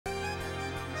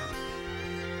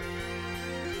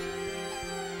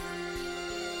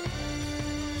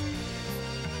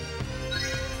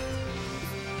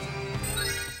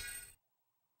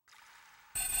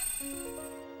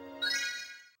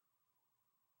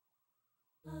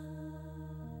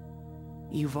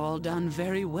You've all done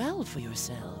very well for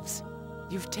yourselves.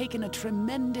 You've taken a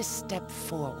tremendous step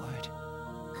forward.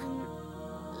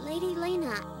 Lady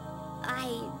Lena,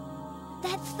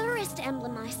 that Thurist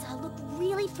emblem I saw looked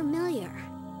really familiar.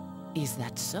 Is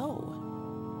that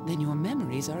so? Then your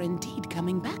memories are indeed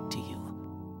coming back to you.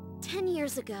 10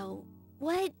 years ago,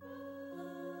 what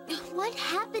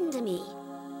happened to me?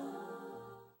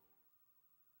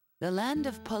 The land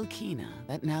of Pulkina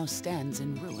that now stands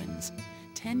in ruins.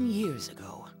 10 years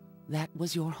ago, that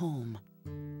was your home.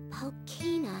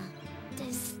 Pulkina.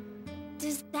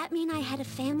 Does that mean I had a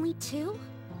family too?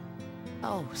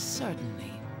 Oh,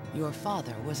 certainly. Your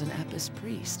father was an Apis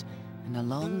priest and a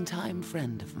longtime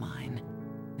friend of mine.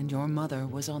 And your mother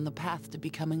was on the path to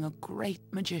becoming a great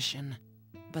magician.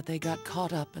 But they got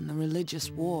caught up in the religious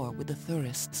war with the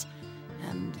Thurists.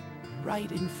 And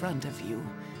right in front of you,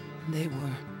 they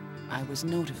were... I was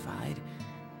notified,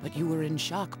 but you were in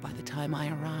shock by the time I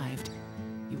arrived.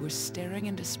 You were staring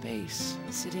into space,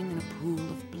 sitting in a pool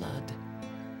of blood.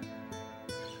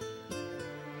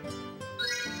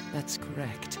 That's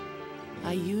correct.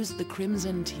 I used the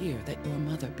crimson tear that your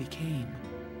mother became.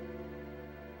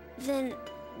 Then,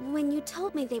 when you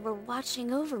told me they were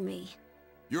watching over me...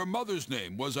 Your mother's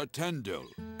name was Attendil,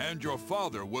 and your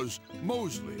father was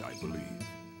Mosley, I believe.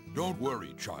 Don't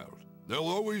worry, child. They'll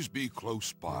always be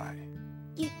close by.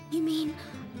 You mean...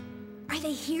 are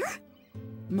they here?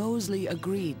 Mosley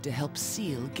agreed to help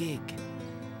seal Gig.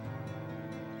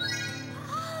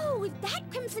 Oh, that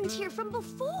crimson tear from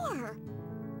before!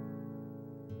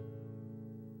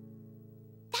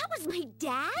 That was my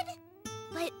dad?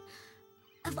 But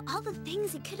of all the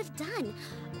things he could have done,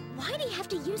 why'd he have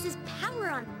to use his power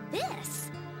on this?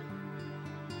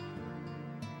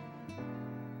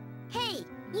 Hey,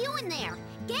 you in there!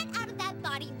 Get out of that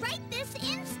body right this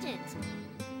instant!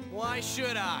 Why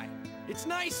should I? It's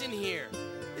nice in here.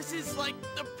 This is like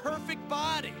the perfect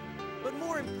body. But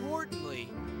more importantly,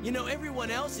 you know,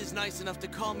 everyone else is nice enough to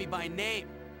call me by name.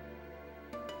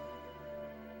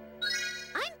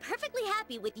 I'm perfectly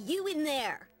happy with you in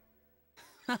there.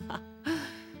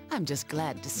 I'm just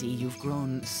glad to see you've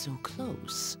grown so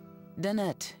close.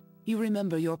 Danette, you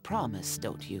remember your promise,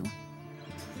 don't you?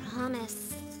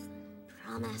 Promise.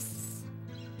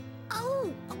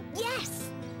 Oh, yes!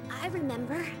 I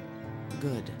remember.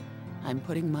 Good. I'm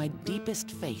putting my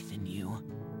deepest faith in you.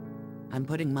 I'm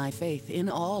putting my faith in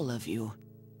all of you.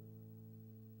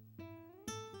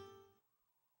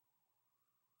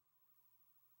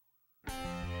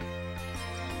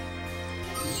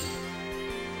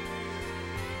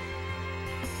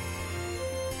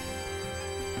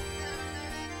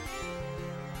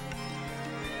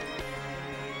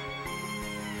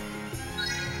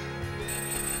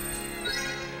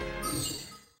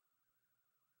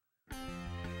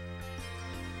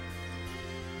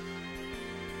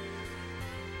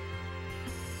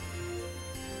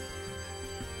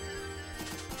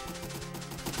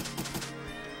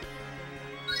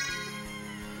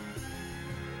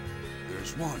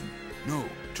 There's one. No,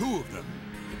 two of them.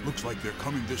 It looks like they're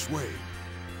coming this way.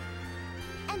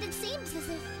 And it seems as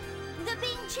if they're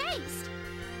being chased.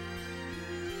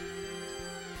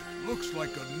 Looks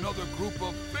like another group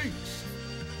of Finks.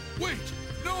 Wait!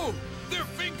 No! They're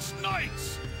Finks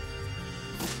Knights!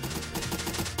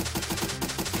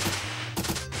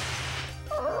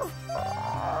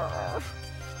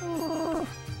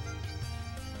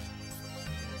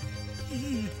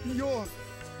 You're...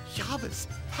 Yava's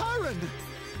Paran!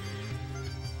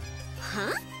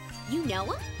 Huh? You know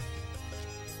him?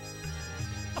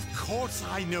 Of course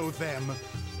I know them.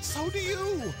 So do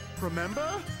you. Remember?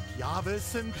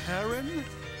 Yavis and Paran?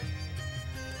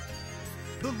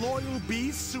 The loyal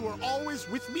beasts who are always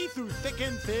with me through thick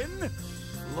and thin?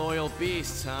 Loyal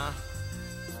beasts, huh?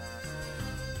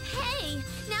 Hey!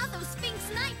 Now those Sphinx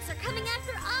Knights are coming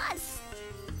after us!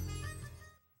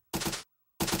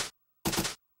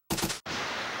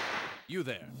 You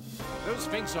there. Those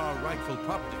Sphinx are our rightful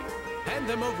property. Hand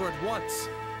them over at once.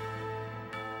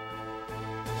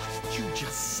 What did you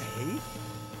just say?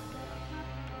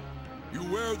 You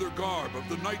wear the garb of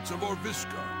the Knights of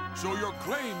Orviska, so your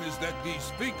claim is that these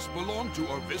Sphinx belong to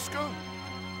Orviska?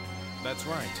 That's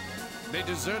right. They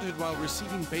deserted while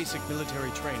receiving basic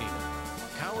military training.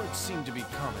 Cowards seem to be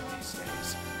common these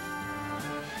days.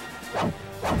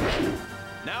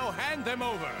 Now hand them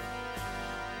over!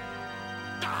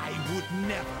 I would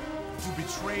never. To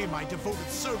betray my devoted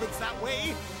servants that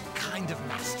way? Kind of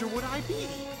master would I be?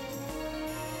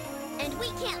 And we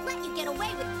can't let you get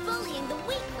away with bullying the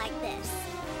weak like this.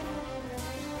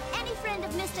 Any friend of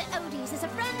Mr. Odie's is a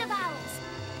friend of ours.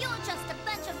 You're just a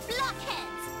bunch of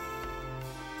blockheads.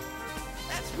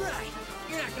 That's right.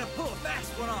 You're not gonna pull a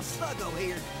fast one on Sluggo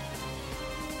here.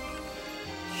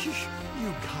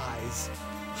 You guys,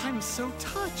 I'm so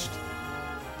touched.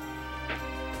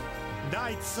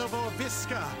 Knights of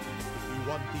Orviska, if you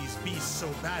want these beasts so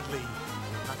badly,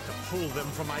 you'll have to pull them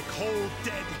from my cold,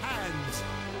 dead hands.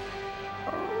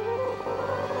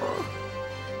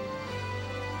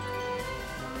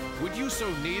 Would you so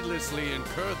needlessly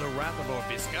incur the wrath of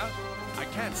Orviska? I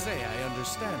can't say I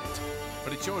understand it,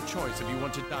 but it's your choice if you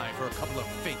want to die for a couple of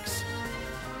fakes.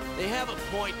 They have a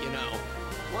point, you know.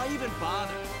 Why even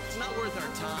bother? It's not worth our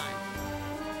time.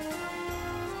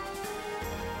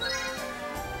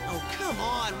 Oh, come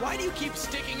on! Why do you keep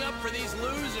sticking up for these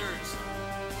losers?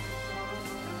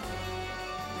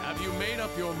 Have you made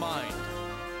up your mind?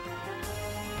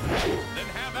 Then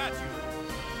have at you!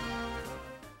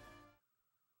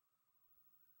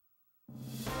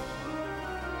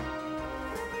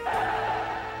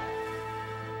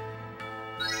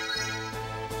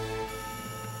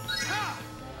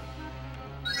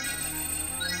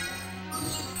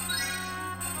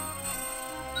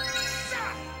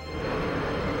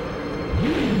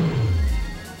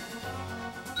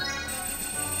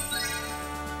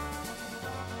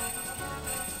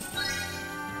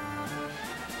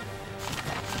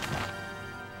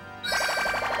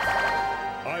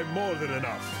 More than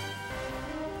enough.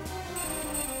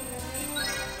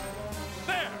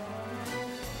 There!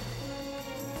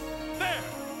 There!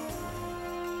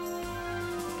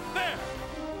 There!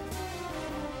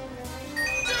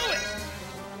 Do it!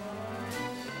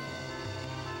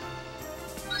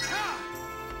 Ha!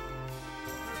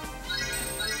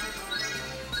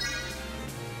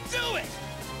 Do it!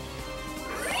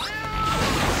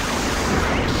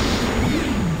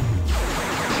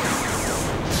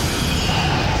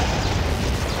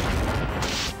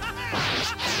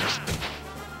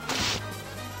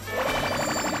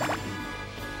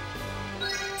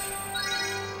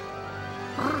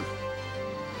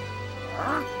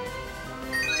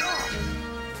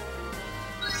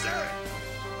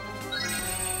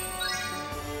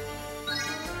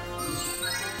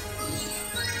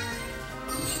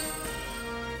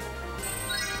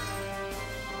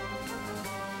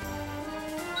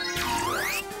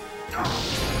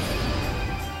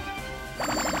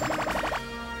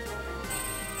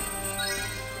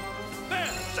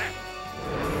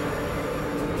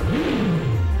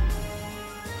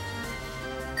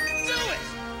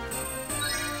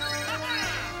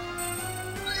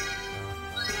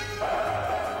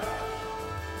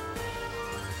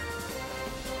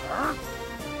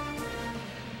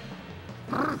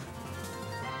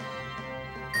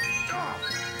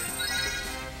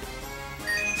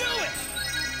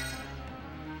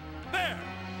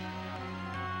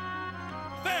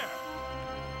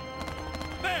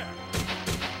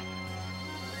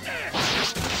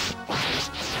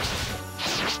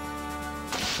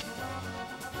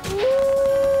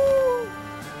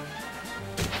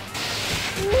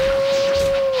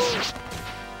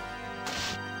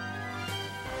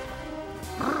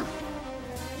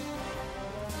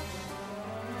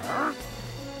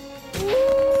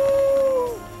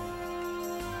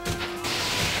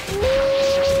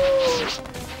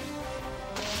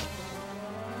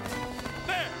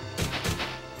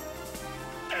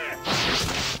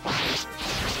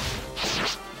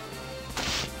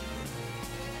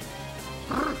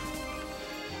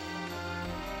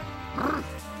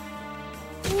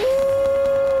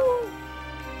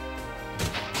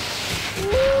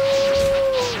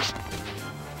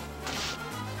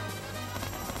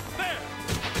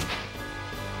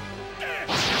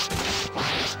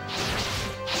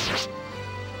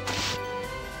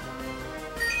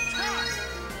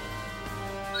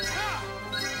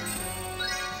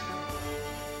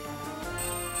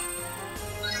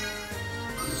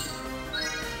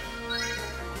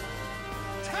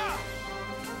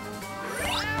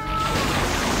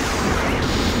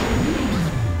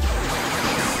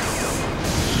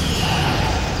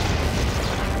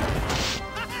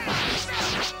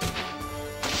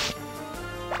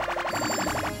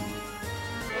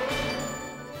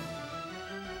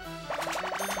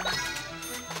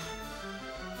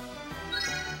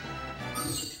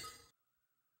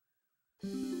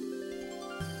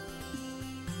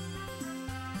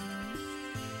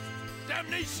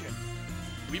 Damnation!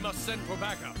 We must send for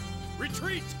backup.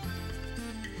 Retreat!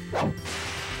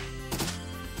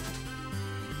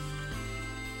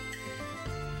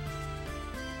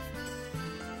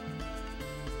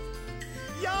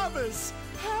 Yavis!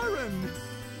 Heron!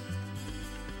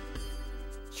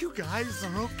 You guys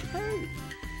are okay.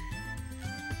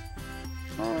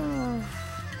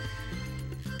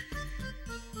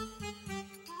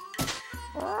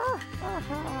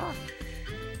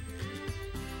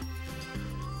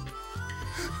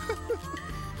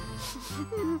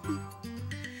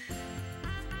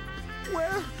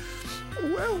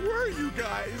 Where were you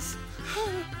guys?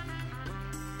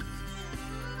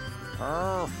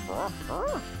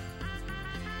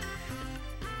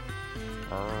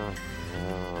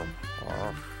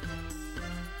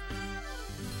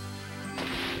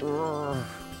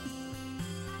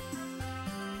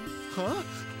 Huh?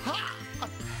 Ha!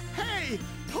 Hey!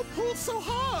 Don't pull so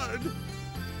hard!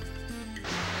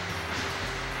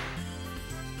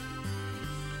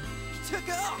 He took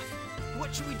off!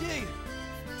 What should we do?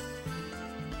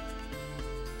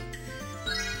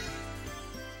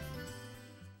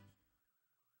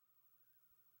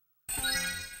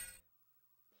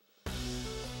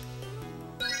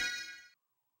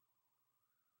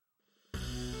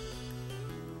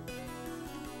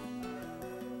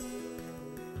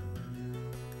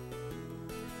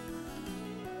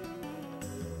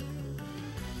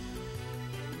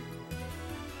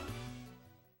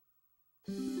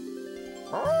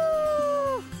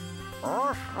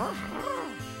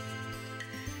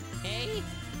 Hey,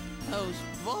 those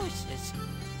voices.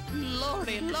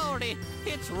 Lordy, lordy,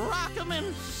 it's Rock'em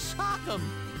and Sock'em.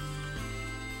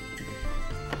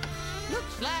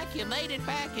 Looks like you made it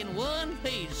back in one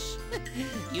piece.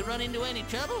 You run into any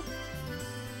trouble?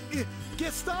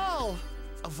 Gestal!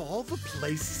 Of all the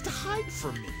places to hide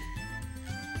from me.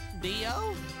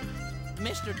 Dio?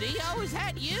 Mr. Dio, is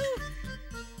that you?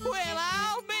 Well,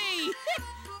 I'll be.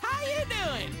 How you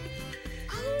doing?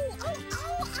 Oh,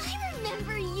 I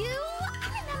remember you.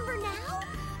 I remember now.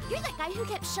 You're that guy who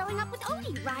kept showing up with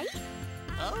Odie, right?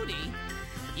 Odie?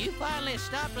 You finally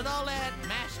stopped with all that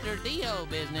Master Dio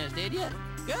business, did you?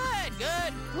 Good,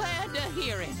 good. Glad to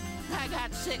hear it. I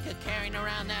got sick of carrying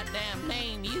around that damn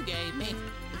name you gave me.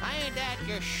 I ain't that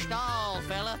your stall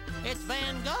fella. It's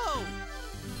Van Gogh.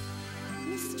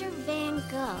 Mr. Van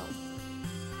Gogh.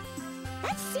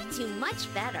 That suits you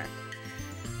much better.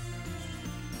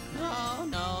 No,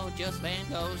 no, just Van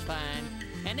Gogh's fine.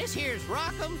 And this here's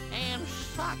Rock'em and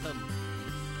Sock'em.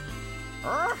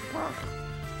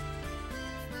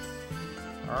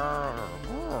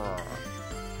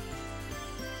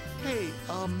 Hey,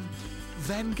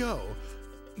 Van Gogh,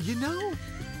 you know...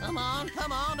 Come on,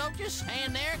 don't just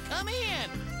stand there, come in.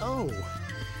 Oh,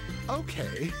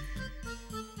 okay.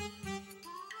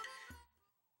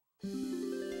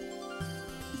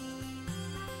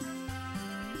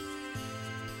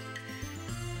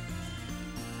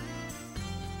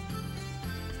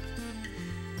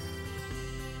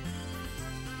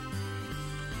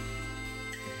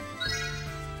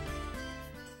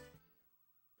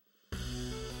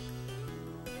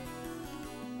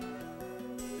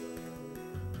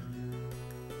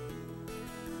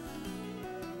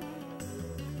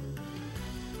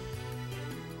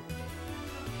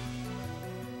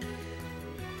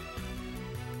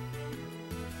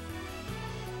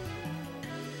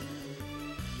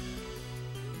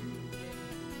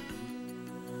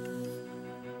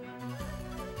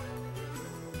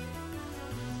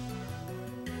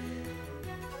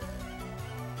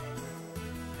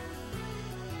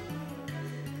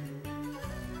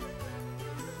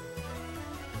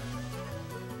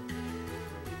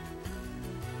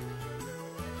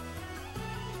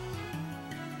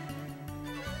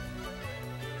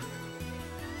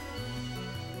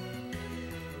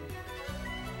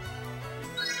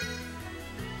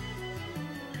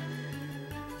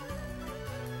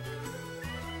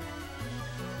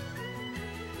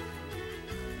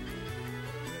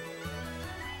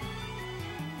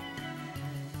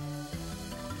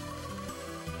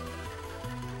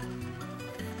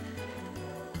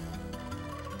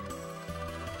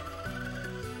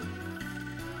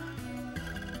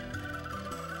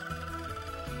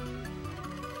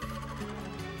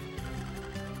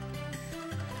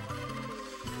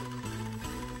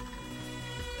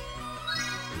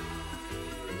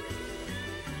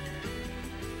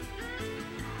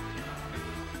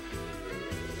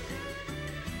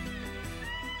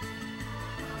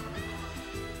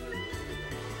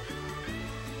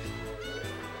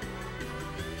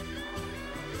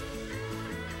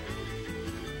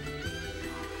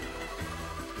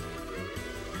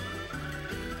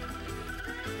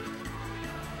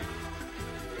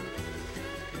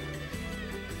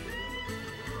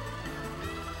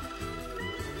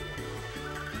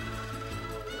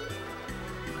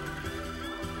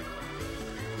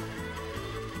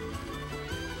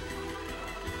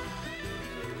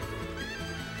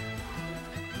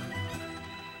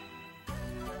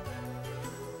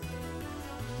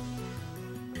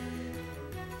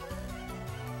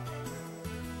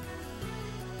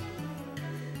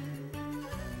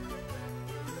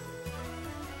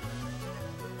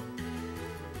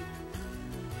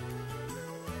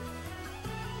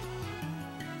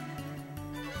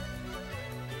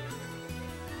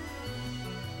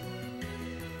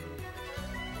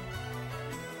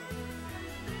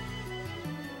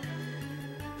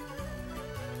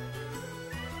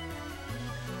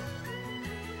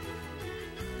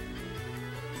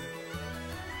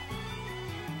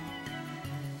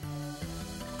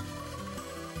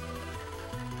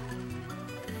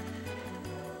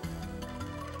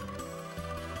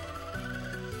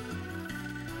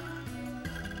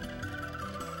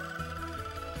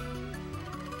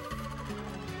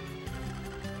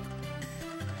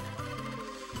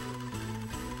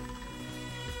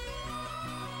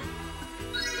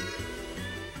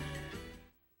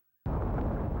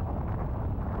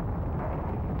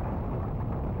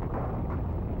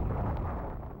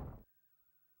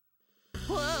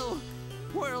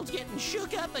 world's getting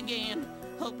shook up again.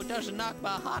 Hope it doesn't knock my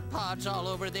hot pods all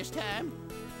over this time.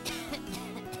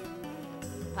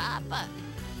 Papa,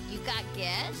 you got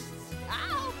guests? I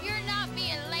hope you're not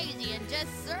being lazy and just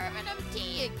serving them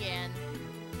tea again.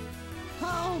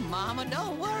 Oh, Mama,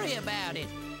 don't worry about it.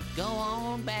 Go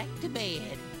on back to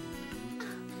bed.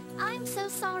 I'm so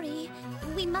sorry.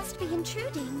 We must be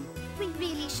intruding. We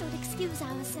really should excuse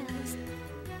ourselves.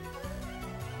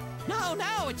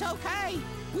 No, it's okay.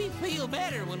 We feel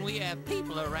better when we have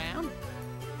people around.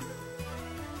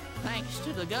 Thanks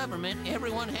to the government,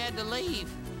 everyone had to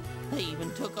leave. They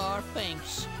even took our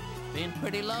finks. Been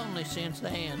pretty lonely since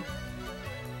then.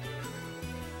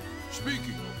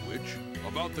 Speaking of which,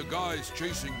 about the guys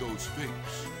chasing those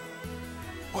finks.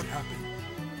 What happened?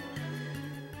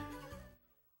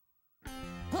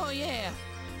 Oh, yeah.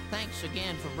 Thanks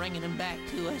again for bringing them back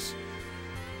to us.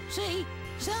 See,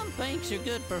 some finks are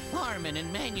good for farming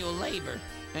and manual labor,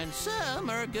 and some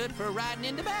are good for riding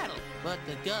into battle. But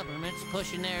the government's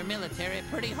pushing their military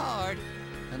pretty hard,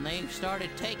 and they've started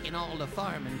taking all the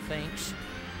farming finks.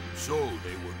 So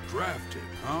they were drafted,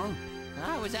 huh?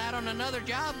 I was out on another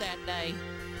job that day.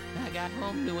 I got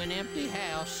home to an empty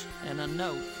house and a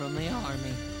note from the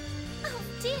army. Oh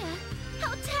dear,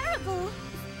 how terrible!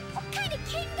 What kind of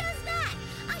king does that?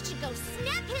 I should go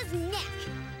snap his neck!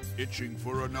 Itching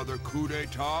for another coup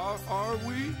d'etat, are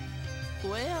we?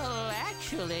 Well,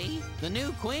 actually, the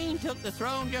new queen took the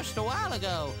throne just a while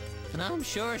ago, and I'm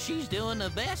sure she's doing the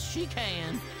best she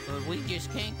can. But we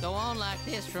just can't go on like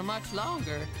this for much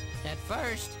longer. At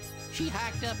first, she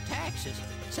hiked up taxes,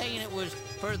 saying it was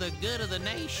for the good of the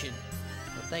nation.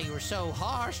 But they were so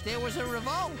harsh, there was a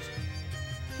revolt.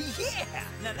 Yeah,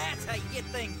 now that's how you get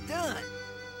things done.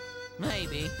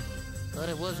 Maybe, but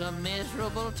it was a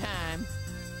miserable time.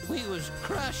 We was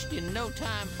crushed in no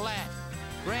time flat.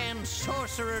 Grand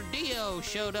Sorcerer Dio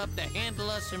showed up to handle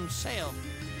us himself.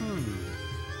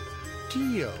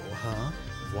 Dio, huh?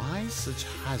 Why such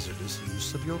hazardous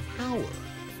use of your power?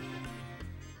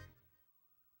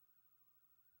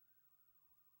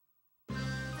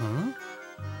 Huh?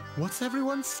 What's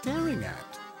everyone staring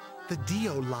at? The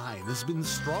Dio line has been the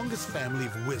strongest family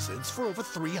of wizards for over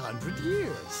 300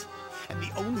 years. And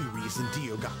the only reason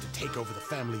Dio got to take over the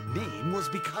family name was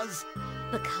because...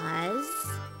 Because?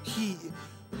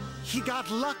 He got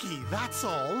lucky, that's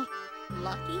all.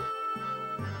 Lucky?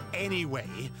 Anyway,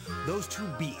 those two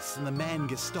beasts and the man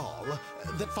Gestal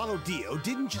that followed Dio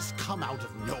didn't just come out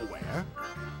of nowhere.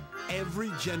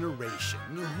 Every generation,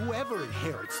 whoever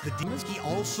inherits the demons, he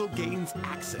also gains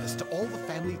access to all the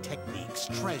family techniques,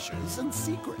 treasures, and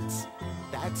secrets.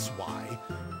 That's why.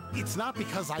 It's not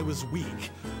because I was weak.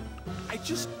 I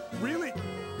just really...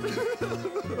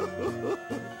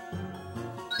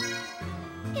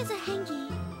 Here's a hanky.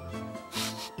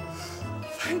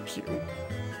 Thank you.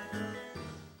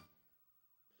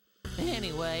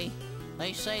 Anyway,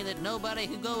 they say that nobody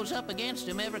who goes up against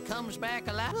him ever comes back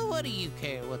alive. Well, what do you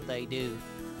care what they do?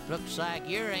 Looks like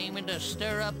you're aiming to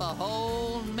stir up a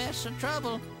whole mess of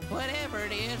trouble. Whatever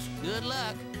it is, good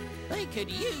luck. They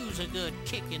could use a good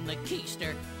kick in the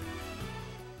keister.